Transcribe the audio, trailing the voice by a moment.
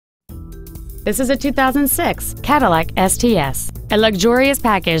This is a 2006 Cadillac STS, a luxurious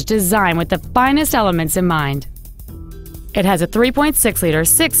package designed with the finest elements in mind. It has a 3.6-liter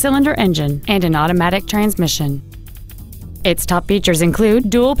six-cylinder engine and an automatic transmission. Its top features include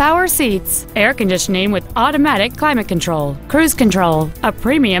dual power seats, air conditioning with automatic climate control, cruise control, a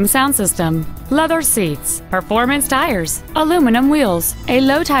premium sound system, leather seats, performance tires, aluminum wheels, a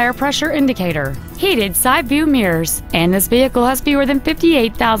low tire pressure indicator, heated side view mirrors, and this vehicle has fewer than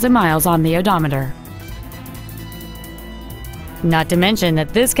 58,000 miles on the odometer. Not to mention that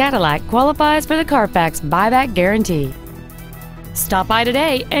this Cadillac qualifies for the Carfax buyback guarantee. Stop by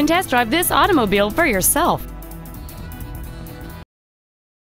today and test drive this automobile for yourself.